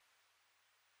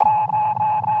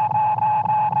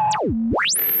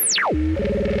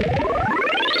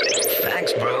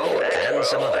Thanks, bro, and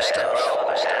some other stuff.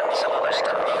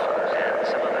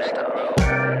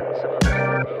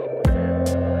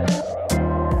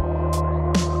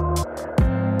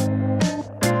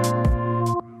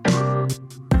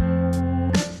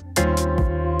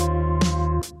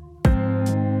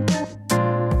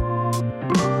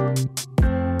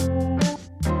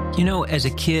 You know, as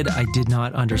a kid, I did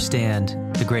not understand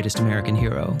The Greatest American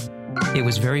Hero. It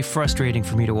was very frustrating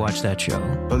for me to watch that show.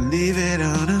 Believe it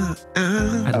or not.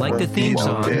 I like the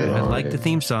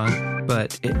theme song.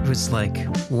 But it was like,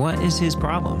 what is his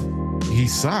problem? He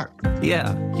sucked.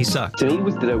 Yeah, he sucked. To me, it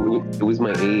was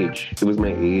my age. It was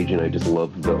my age, and I just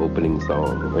loved the opening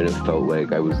song. And it felt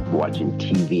like I was watching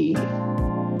TV.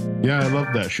 Yeah, I love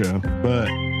that show. But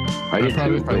I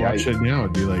probably if I watched it now,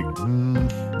 I'd be like,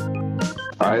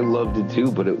 I loved it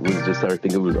too, but it was just, I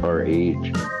think it was our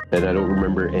age. And I don't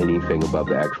remember anything about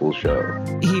the actual show.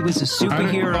 He was a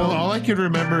superhero. All I can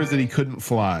remember is that he couldn't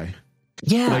fly.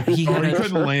 Yeah, like, he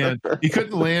couldn't land. He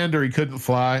couldn't land, or he couldn't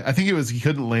fly. I think it was he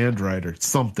couldn't land right or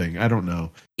something. I don't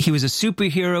know. He was a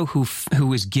superhero who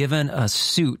was given a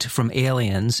suit from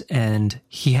aliens, and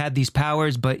he had these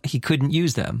powers, but he couldn't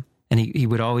use them, and he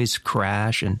would always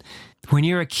crash. And when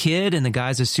you're a kid and the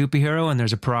guy's a superhero and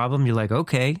there's a problem, you're like,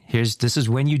 okay, this is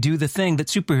when you do the thing that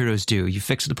superheroes do. You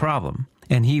fix the problem.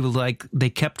 And they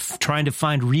kept trying to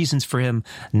find reasons for him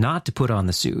not to put on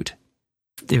the suit.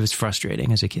 It was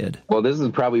frustrating as a kid. Well, this is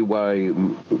probably why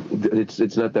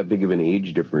it's not that big of an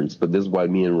age difference, but this is why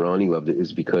me and Ronnie loved it,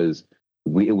 is because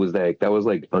that was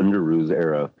like Underoos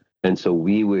era. And so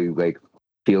we would like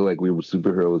feel like we were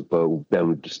superheroes, but then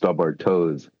we'd stub our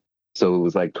toes. So it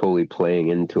was like totally playing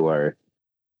into our,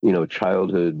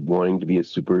 childhood, wanting to be a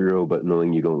superhero, but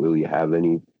knowing you don't really have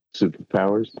any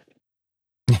superpowers.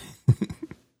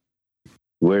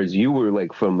 Whereas you were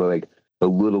like from like a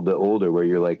little bit older, where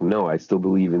you're like, no, I still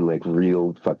believe in like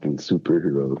real fucking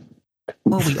superheroes.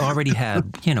 Well, we already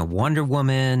had, Wonder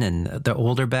Woman and the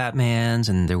older Batmans,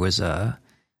 and there was the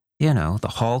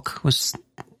Hulk was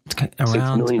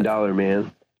around. $6 million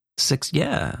man.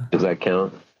 Yeah. Does that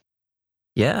count?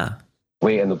 Yeah.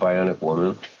 Wait, and the Bionic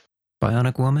Woman?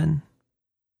 Bionic Woman?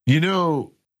 There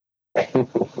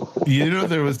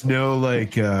was no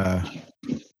like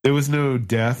there was no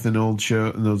death in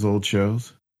those old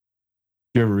shows.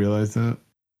 You ever realize that?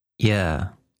 Yeah.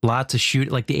 Lots of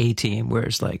like the A-Team, where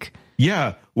it's like,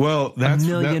 yeah, well, that's a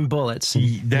million bullets.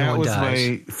 That was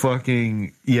my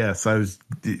fucking, yes,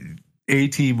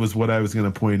 A-Team was what I was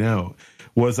going to point out.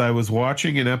 I was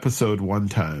watching an episode one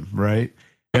time, right?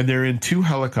 And they're in two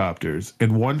helicopters,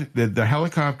 and the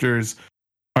helicopters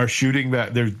are shooting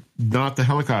back. They're not the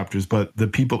helicopters, but the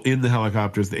people in the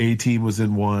helicopters. The A-Team was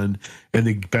in one, and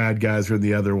the bad guys were in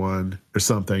the other one, or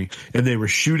something. And they were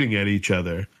shooting at each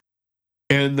other.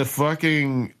 And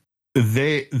the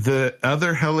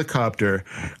other helicopter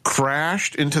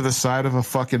crashed into the side of a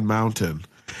fucking mountain,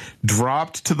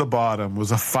 dropped to the bottom,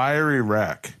 was a fiery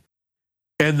wreck.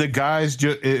 And the guys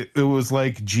it was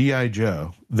like G.I.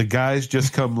 Joe. The guys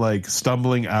just come like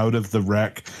stumbling out of the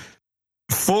wreck,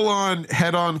 full on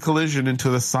head on collision into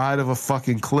the side of a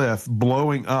fucking cliff,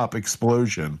 blowing up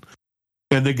explosion.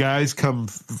 And the guys come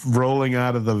rolling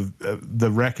out of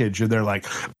the wreckage, and they're like,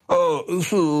 I'm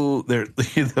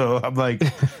like,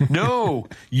 no,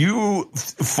 you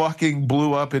fucking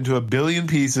blew up into a billion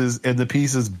pieces, and the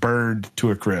pieces burned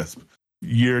to a crisp.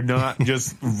 You're not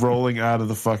just rolling out of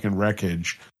the fucking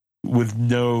wreckage with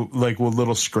with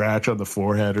little scratch on the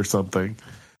forehead or something.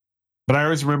 But I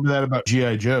always remember that about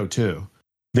G.I. Joe too.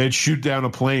 They'd shoot down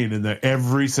a plane, and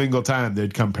every single time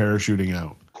they'd come parachuting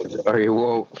out. All right,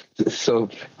 well, so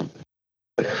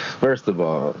first of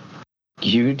all,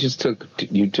 you took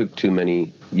too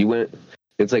many.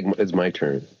 It's my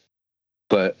turn,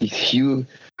 but you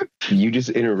just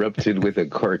interrupted with a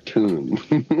cartoon.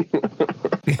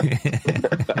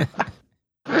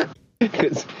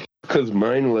 Because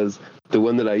mine was the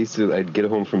one that I'd get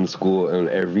home from school, and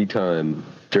every time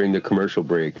during the commercial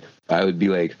break, I would be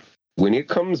like, when it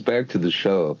comes back to the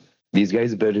show, these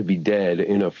guys better be dead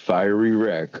in a fiery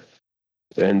wreck.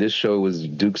 And this show was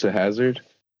Dukes of Hazzard.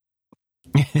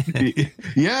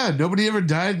 Yeah, nobody ever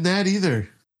died in that either.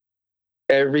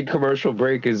 Every commercial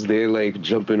break is they like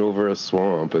jumping over a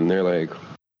swamp, and they're like,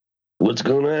 what's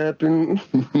gonna happen?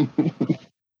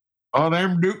 Oh,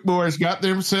 them Duke boys got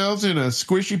themselves in a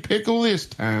squishy pickle this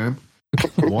time.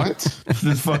 What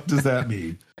the fuck does that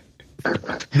mean?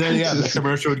 Then the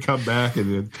commercial would come back,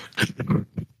 and then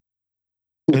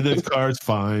the car's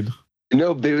fine.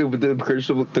 No, the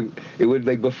commercial, it would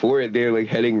like before it, they're like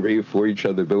heading right for each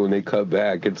other, but when they cut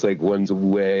back, it's like one's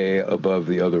way above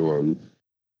the other one.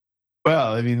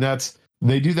 Well, I mean,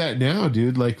 they do that now,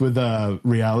 dude. Like with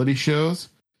reality shows,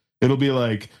 it'll be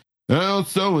like, oh,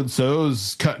 so and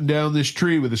so's cutting down this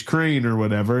tree with his crane or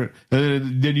whatever,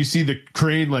 and then you see the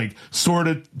crane like sort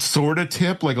of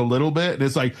tip like a little bit, and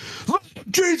it's like,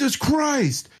 Jesus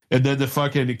Christ! And then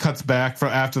it cuts back from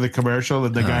after the commercial,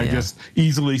 and the guy just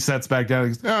easily sets back down.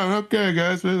 And goes, oh, okay,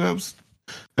 guys,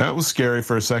 that was scary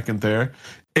for a second there.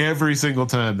 Every single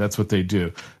time, that's what they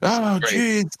do. Oh,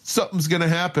 geez, something's gonna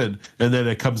happen, and then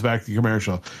it comes back to the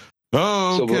commercial.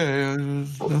 Oh, okay.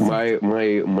 So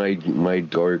my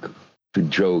dark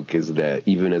joke is that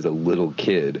even as a little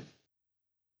kid,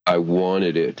 I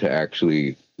wanted it to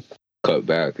actually cut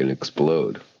back and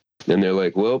explode. And they're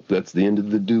like, well, that's the end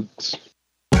of the Dukes.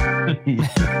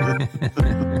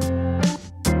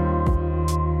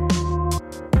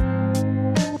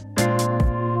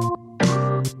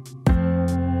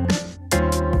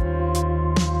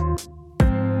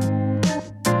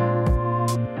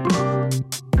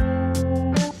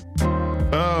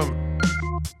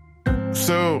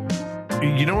 So,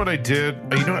 you know what I did?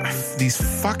 You know what?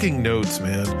 These fucking notes,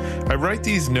 man. I write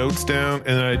these notes down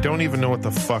and I don't even know what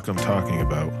the fuck I'm talking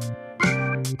about.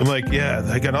 I'm like, yeah,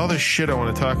 I got all this shit I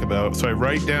want to talk about. So I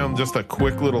write down just a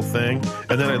quick little thing,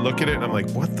 and then I look at it and I'm like,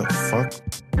 what the fuck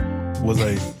was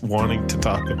I wanting to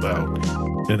talk about?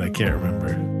 And I can't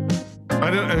remember.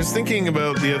 I was thinking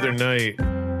about the other night.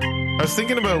 I was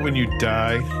thinking about when you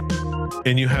die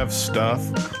and you have stuff.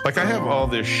 Like, I have all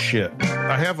this shit.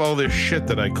 I have all this shit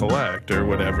that I collect or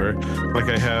whatever. Like,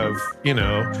 I have,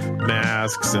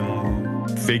 masks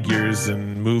and figures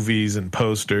and movies and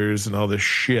posters and all this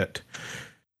shit.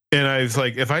 And I was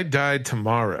like, if I died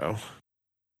tomorrow,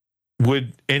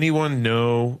 would anyone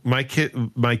know? My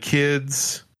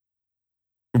kids,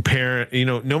 parent,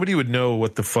 nobody would know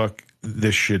what the fuck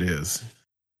this shit is.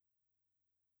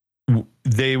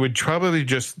 They would probably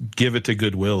just give it to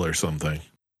Goodwill or something.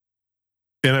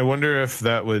 And I wonder if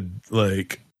that would,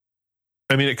 it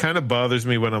kind of bothers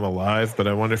me when I'm alive, but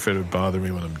I wonder if it would bother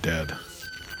me when I'm dead.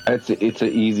 It's an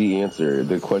easy answer.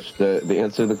 The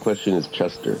answer to the question is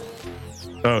Chester.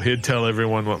 Oh, he'd tell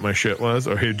everyone what my shit was,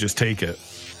 or he'd just take it?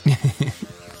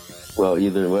 Well,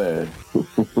 either way.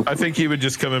 I think he would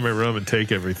just come in my room and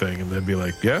take everything and then be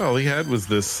like, yeah, all he had was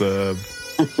this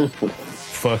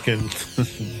fucking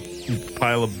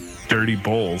pile of dirty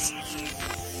bowls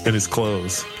in his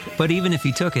clothes. But even if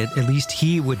he took it, at least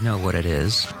he would know what it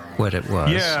is, what it was.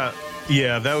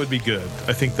 Yeah, that would be good.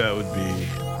 I think that would be,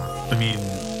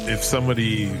 if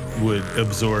somebody would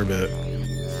absorb it.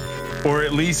 Or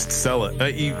at least sell it.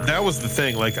 That was the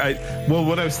thing. What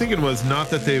I was thinking was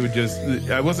not that they would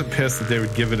I wasn't pissed that they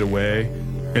would give it away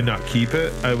and not keep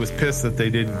it. I was pissed that they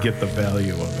didn't get the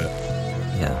value of it.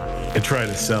 Yeah. And try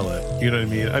to sell it. You know what I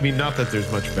mean? I mean, not that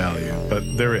there's much value, but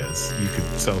there is. You could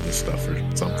sell this stuff for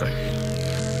something.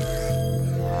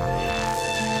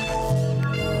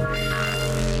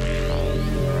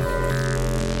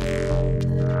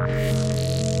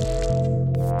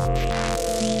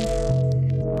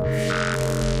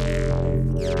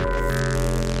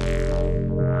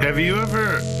 Have you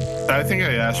ever, I think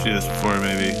I asked you this before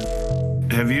maybe.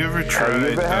 Have you ever tried... Have you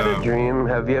ever had a dream?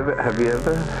 Have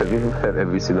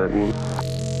you seen that meme?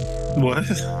 What?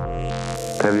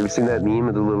 Have you ever seen that meme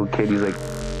of the little kid? He's like,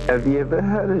 have you ever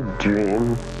had a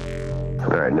dream?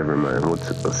 Alright, never mind. Let's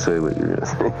say what you're going to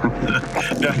say.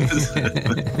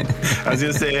 I was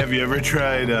going to say, have you ever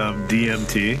tried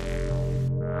DMT?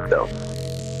 No.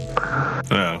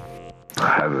 Oh. I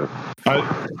haven't.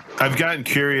 I've gotten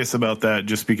curious about that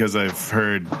just because I've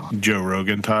heard Joe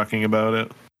Rogan talking about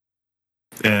it.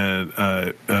 And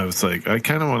I was like, I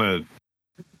kind of want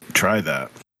to try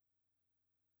that.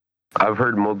 I've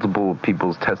heard multiple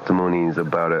people's testimonies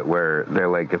about it where they're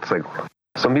like, it's like,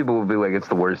 some people will be like, it's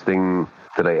the worst thing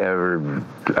that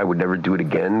I would never do it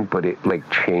again, but it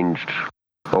changed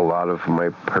a lot of my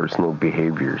personal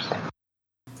behaviors.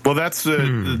 Well, that's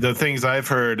the things I've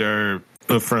heard are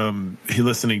from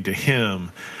listening to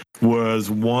him was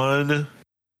one,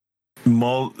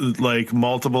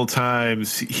 multiple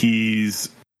times he's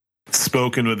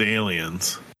spoken with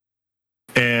aliens.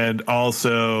 And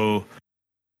also,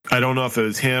 I don't know if it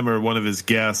was him or one of his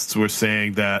guests were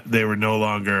saying that they were no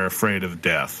longer afraid of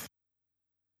death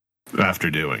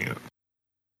after doing it.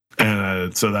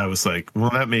 And so that was like,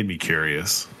 well, that made me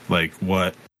curious. Like,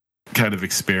 what kind of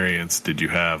experience did you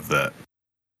have that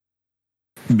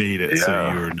made it so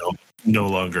you were no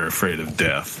longer afraid of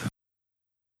death?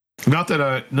 Not that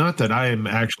I am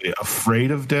actually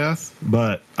afraid of death,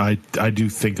 but I do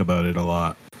think about it a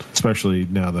lot, especially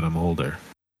now that I'm older.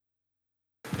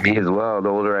 Me as well. The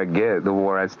older I get, the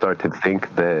more I start to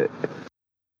think that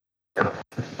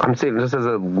I'm saying just as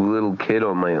a little kid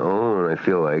on my own, I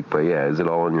feel like, but yeah, is it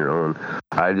all on your own?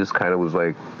 I just kind of was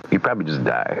like, you probably just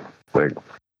die. Like,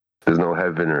 there's no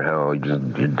heaven or hell.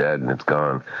 You're dead and it's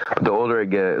gone. But the older I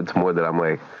get, it's more that I'm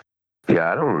like,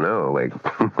 yeah, I don't know. Like,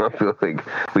 I feel like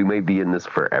we may be in this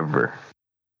forever.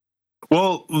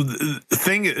 Well, the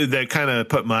thing that kind of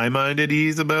put my mind at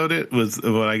ease about it was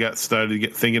when I got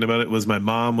started thinking about it was my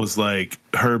mom was like,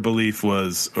 her belief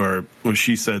was, or when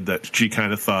she said that she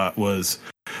kind of thought was,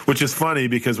 which is funny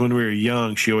because when we were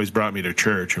young, she always brought me to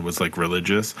church and was like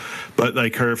religious, but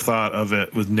like her thought of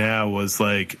it was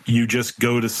like, you just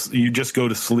go to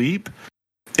sleep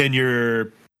and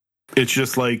it's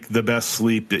just like the best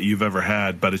sleep that you've ever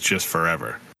had, but it's just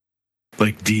forever.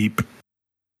 Like deep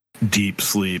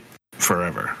sleep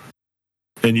forever.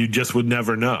 And you just would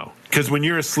never know. Because when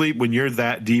you're asleep, when you're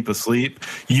that deep asleep,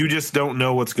 you just don't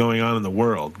know what's going on in the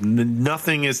world.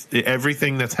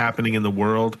 Everything that's happening in the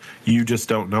world, you just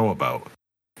don't know about.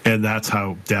 And that's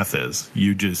how death is.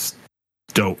 You just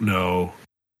don't know.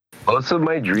 Most of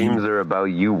my dreams are about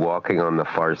you walking on the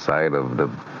far side of the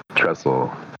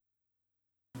trestle.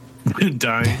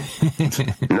 Dying?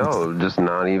 No, just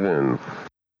not even.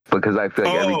 Because I feel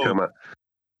like every time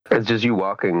it's just you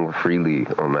walking freely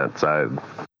on that side.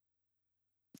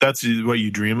 That's what you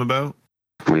dream about?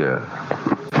 Yeah.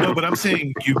 No, but I'm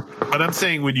saying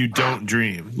when you don't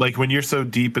dream, like when you're so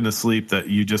deep into sleep that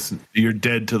you're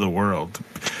dead to the world.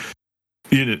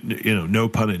 You know, no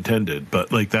pun intended,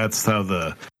 but like that's how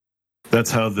the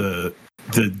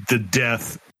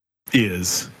death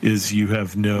is you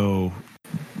have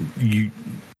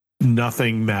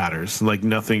nothing matters. Like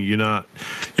nothing, you're not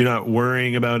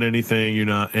worrying about anything, you're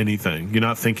not anything. You're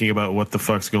not thinking about what the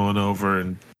fuck's going over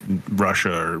in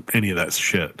Russia or any of that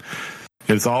shit.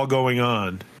 It's all going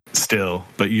on still,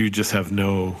 but you just have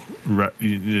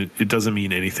it doesn't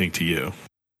mean anything to you.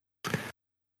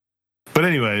 But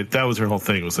anyway, that was her whole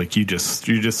thing. It was like you're just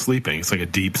sleeping. It's like a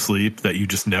deep sleep that you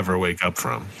just never wake up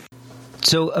from.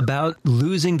 So about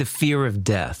losing the fear of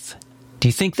death, do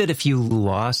you think that if you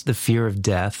lost the fear of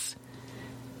death,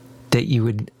 that you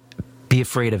would be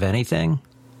afraid of anything?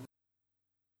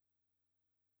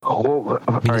 Oh,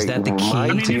 is that the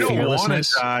key to you don't want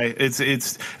fearlessness? to die.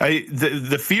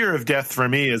 The fear of death for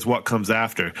me is what comes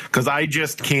after, because I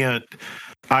can't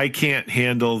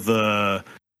handle the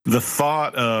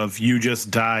thought of you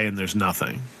just die and there's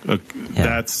nothing.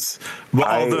 Yeah.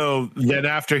 Although then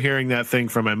after hearing that thing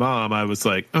from my mom, I was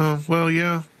like, oh well,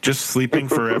 yeah, just sleeping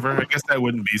forever. I guess that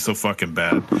wouldn't be so fucking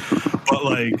bad. But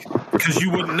like, because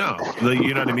you wouldn't know, like,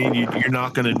 you know what I mean? You're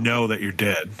not going to know that you're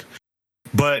dead.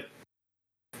 But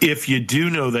if you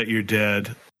do know that you're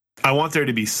dead, I want there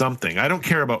to be something. I don't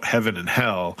care about heaven and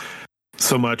hell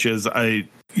so much as I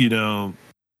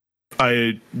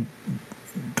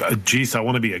geez, I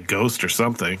want to be a ghost or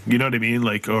something. You know what I mean?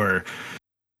 Like, or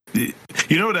you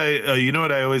know what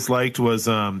I always liked was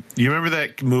you remember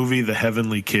that movie The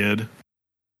Heavenly Kid?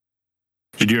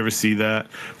 Did you ever see that?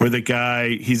 Where the guy,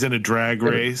 he's in a drag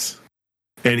race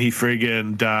and he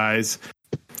friggin' dies,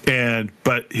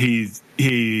 but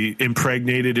he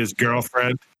impregnated his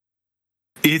girlfriend.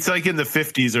 It's like in the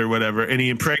 50s or whatever, and he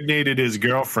impregnated his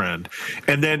girlfriend.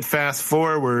 And then fast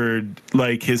forward,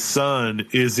 like his son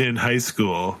is in high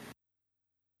school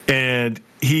and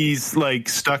he's like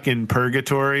stuck in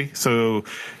purgatory. So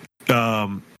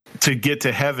to get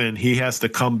to heaven, he has to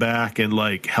come back and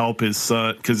like help his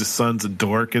son, because his son's a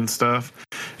dork and stuff.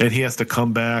 And he has to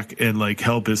come back and like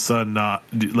help his son, not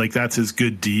like that's his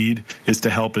good deed, is to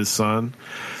help his son.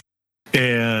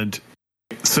 And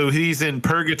so he's in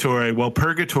purgatory. Well,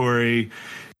 purgatory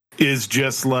is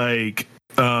just like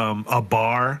a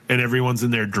bar, and everyone's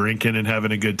in there drinking and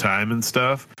having a good time and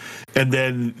stuff. And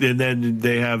then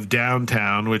they have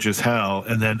downtown, which is hell,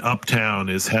 and then uptown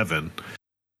is heaven.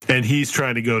 And he's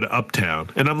trying to go to uptown.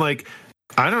 And I'm like,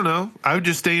 I don't know. I would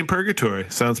just stay in purgatory.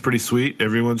 Sounds pretty sweet.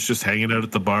 Everyone's just hanging out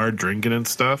at the bar, drinking and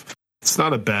stuff. It's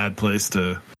not a bad place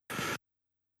to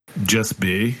just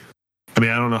be. I mean,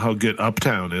 I don't know how good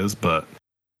uptown is, but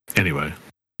anyway,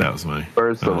 that was my...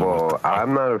 First of all,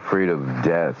 I'm not afraid of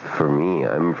death for me.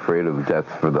 I'm afraid of death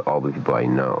for all the people I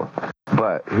know.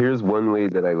 But here's one way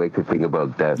that I like to think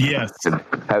about death. Yes.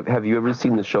 Have you ever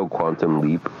seen the show Quantum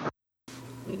Leap?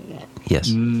 Yes.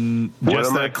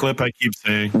 Just that clip I keep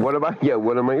saying. One of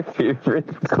my favorite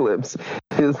clips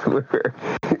is where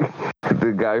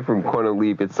the guy from Quantum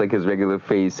Leap, it's like his regular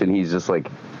face, and he's just like,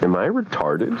 am I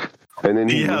retarded? And then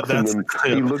he Yeah, looks in that's the the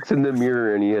clip. he looks in the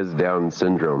mirror and he has Down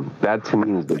syndrome. That to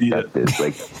me is the death is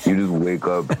like you just wake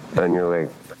up and you're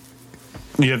like,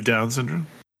 You have Down syndrome?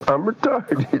 I'm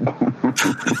retarded.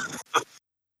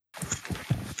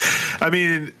 I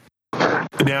mean,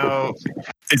 now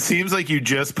it seems like you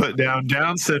just put down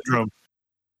Down syndrome.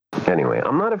 Anyway,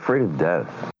 I'm not afraid of death.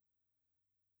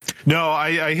 No,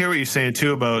 I hear what you're saying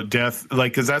too about death,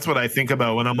 like, because that's what I think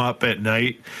about when I'm up at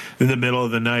night, in the middle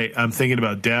of the night. I'm thinking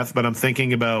about death, but I'm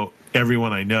thinking about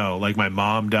everyone I know, like my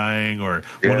mom dying or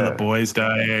one of the boys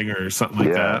dying or something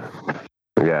like that.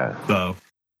 Yeah. So,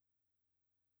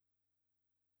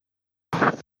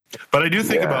 but I do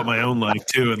think about my own life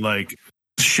too, and like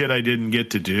shit I didn't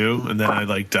get to do, and then I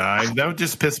like die. That would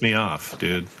just piss me off,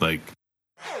 dude. Like.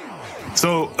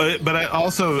 So, but I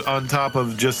also, on top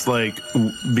of just like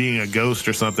being a ghost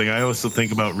or something, I also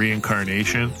think about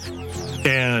reincarnation.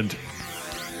 And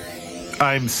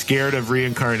I'm scared of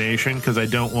reincarnation because I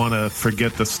don't want to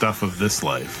forget the stuff of this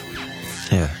life.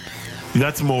 Yeah.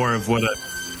 That's more of what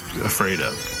I'm afraid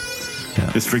of,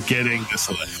 is forgetting this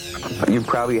life. You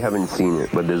probably haven't seen it,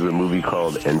 but there's a movie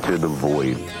called Enter the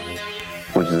Void,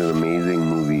 which is an amazing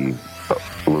movie,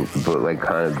 but like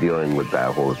kind of dealing with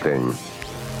that whole thing.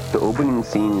 The opening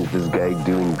scene is this guy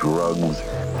doing drugs,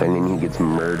 and then he gets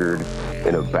murdered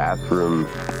in a bathroom,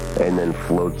 and then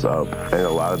floats up. And a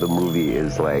lot of the movie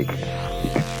is like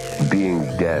being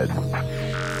dead.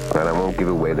 And I won't give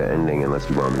away the ending unless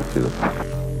you want me to.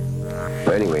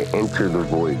 But anyway, Enter the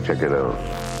Void. Check it out.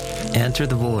 Enter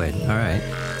the Void. All right.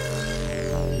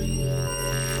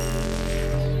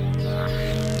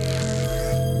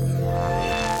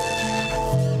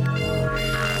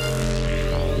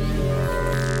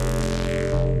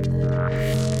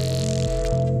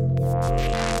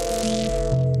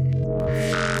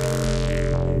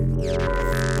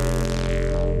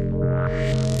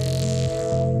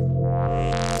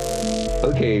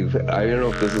 Okay, I don't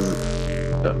know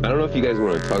if you guys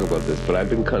want to talk about this, but I've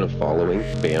been kind of following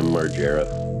Bam Margera,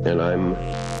 and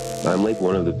I'm like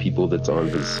one of the people that's on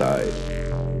his side.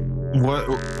 What?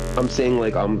 I'm saying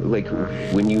like I'm like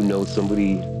when you know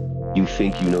somebody, you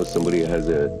think you know somebody has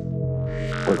a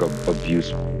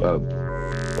abuse,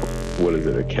 what is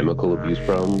it? A chemical abuse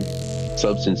problem,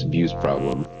 substance abuse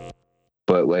problem,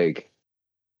 but like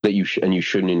that you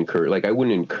shouldn't encourage. Like I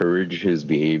wouldn't encourage his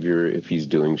behavior if he's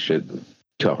doing shit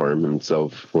to harm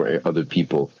himself or other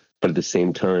people. But at the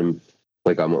same time,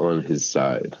 like I'm on his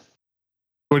side.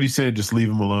 What do you say? Just leave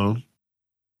him alone?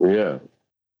 Yeah.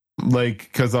 Like,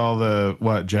 because all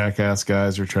the, jackass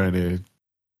guys are trying to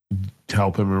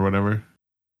help him or whatever?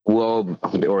 Well,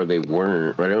 or they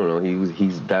weren't. I don't know.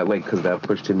 He's that, like, because that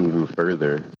pushed him even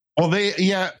further. Well, I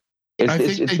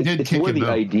think they did it's kick more him the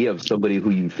out. idea of somebody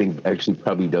who you think actually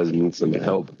probably does need some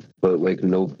help, but like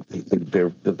no, they're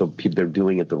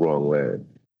doing it the wrong way.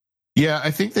 Yeah, I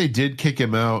think they did kick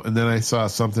him out, and then I saw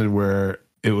something where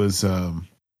it was of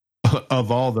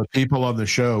all the people on the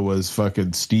show was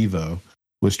fucking Steve-O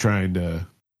was trying to.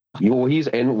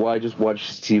 Well, I just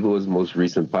watched Steve-O's most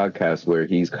recent podcast where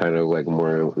he's kind of like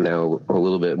more now a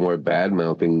little bit more bad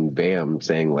mouthing Bam,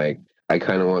 saying like, I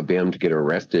kind of want Bam to get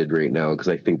arrested right now because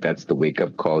I think that's the wake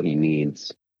up call he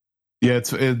needs. Yeah,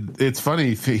 it's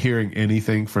funny hearing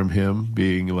anything from him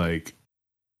being like,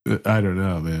 I don't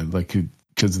know, man, like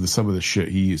because of some of the shit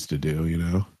he used to do, you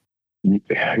know.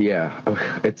 Yeah,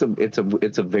 it's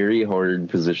a very hard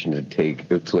position to take.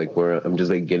 It's like where I'm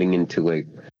just like getting into like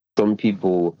some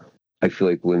people. I feel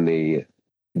like when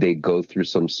they go through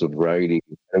some sobriety,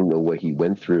 I don't know what he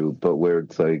went through, but where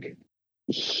it's like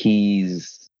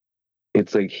he's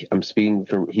speaking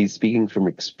from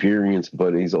experience,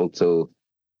 but he's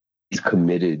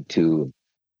committed to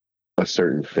a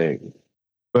certain thing.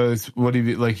 But what do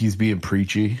you like? He's being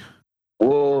preachy.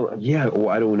 Well, yeah. Well,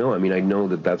 I don't know. I mean, I know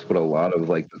that that's what a lot of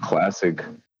like the classic,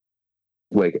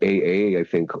 like AA, I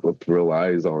think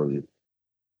relies on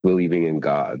believing in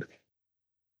God,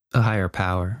 A higher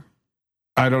power.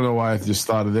 I don't know why I just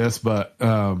thought of this, but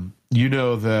you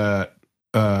know that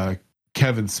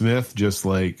Kevin Smith just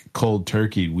like cold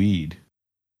turkey weed,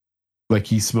 like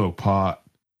he smoked pot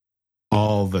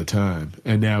all the time,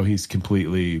 and now he's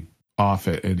completely off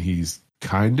it, and he's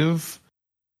kind of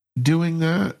doing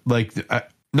that, like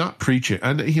not preaching.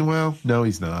 No,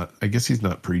 he's not. I guess he's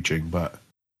not preaching, but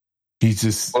he's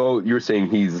just. Oh, you're saying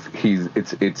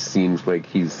it seems like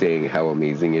he's saying how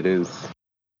amazing it is.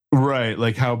 Right,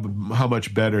 like how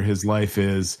much better his life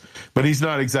is, but he's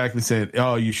not exactly saying,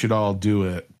 "Oh, you should all do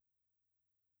it."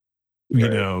 You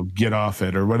know, get off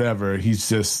it or whatever. He's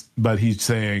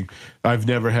saying, "I've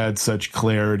never had such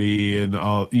clarity and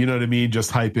all." You know what I mean?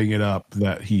 Just hyping it up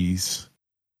that he's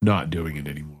not doing it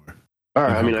anymore. All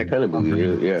right, I mean, I kind of believe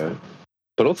it, yeah.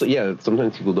 But also, yeah,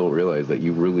 sometimes people don't realize that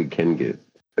you really can get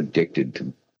addicted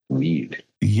to weed.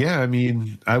 Yeah, I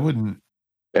mean, I wouldn't.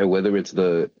 And whether it's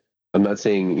I'm not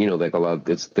saying, like a lot,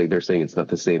 they're saying it's not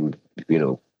the same,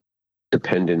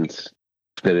 dependence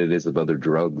that it is of other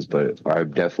drugs, but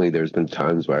there's been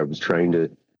times where I was trying to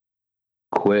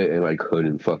quit and I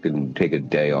couldn't fucking take a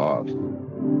day off.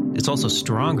 It's also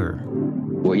stronger.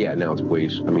 Well, yeah, now it's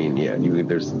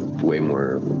there's way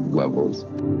more levels.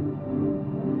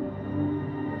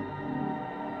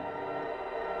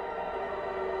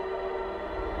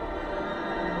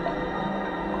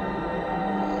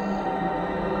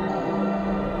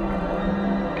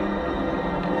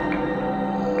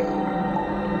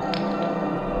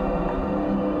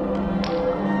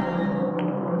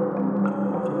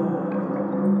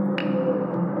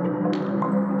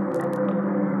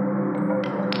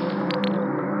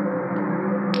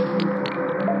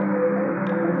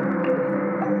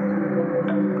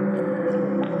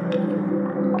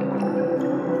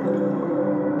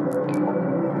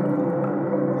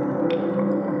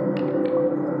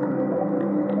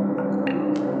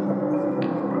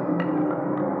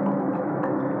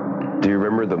 Do you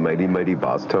remember the Mighty Mighty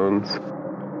Boss Tones?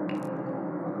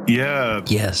 Yeah.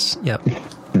 Yes. Yep.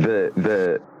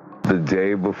 The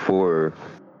day before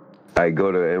I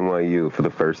go to NYU for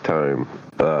the first time,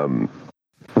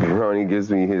 Ronnie gives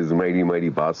me his Mighty Mighty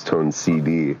Boss Tones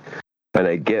CD, and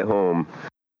I get home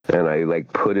and I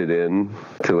put it in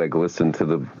to listen to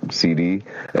the CD,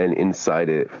 and inside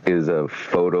it is a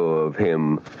photo of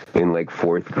him in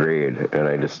 4th grade, and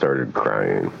I just started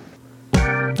crying.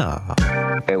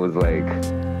 Aww. It was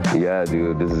yeah,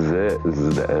 dude, this is it. This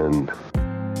is the end.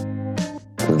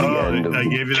 This is the end of I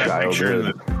gave you that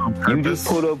childhood. picture on You purpose. just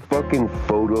put a fucking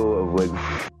photo of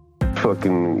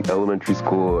fucking elementary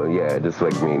school. Yeah, it just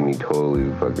made me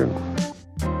totally fucking.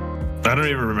 I don't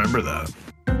even remember that.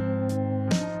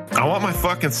 I want my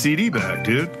fucking CD back,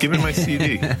 dude. Give me my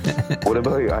CD. What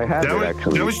about you? I have it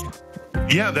actually.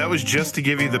 That was just to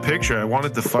give you the picture. I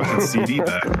wanted the fucking CD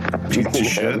back. Piece of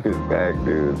shit. It's back,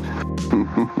 dude.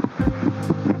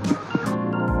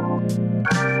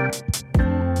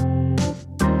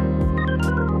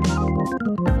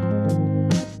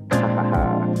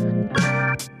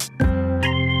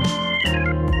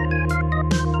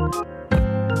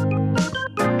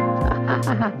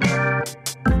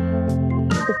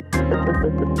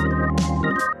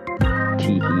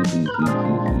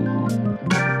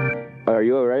 Are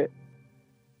you all right?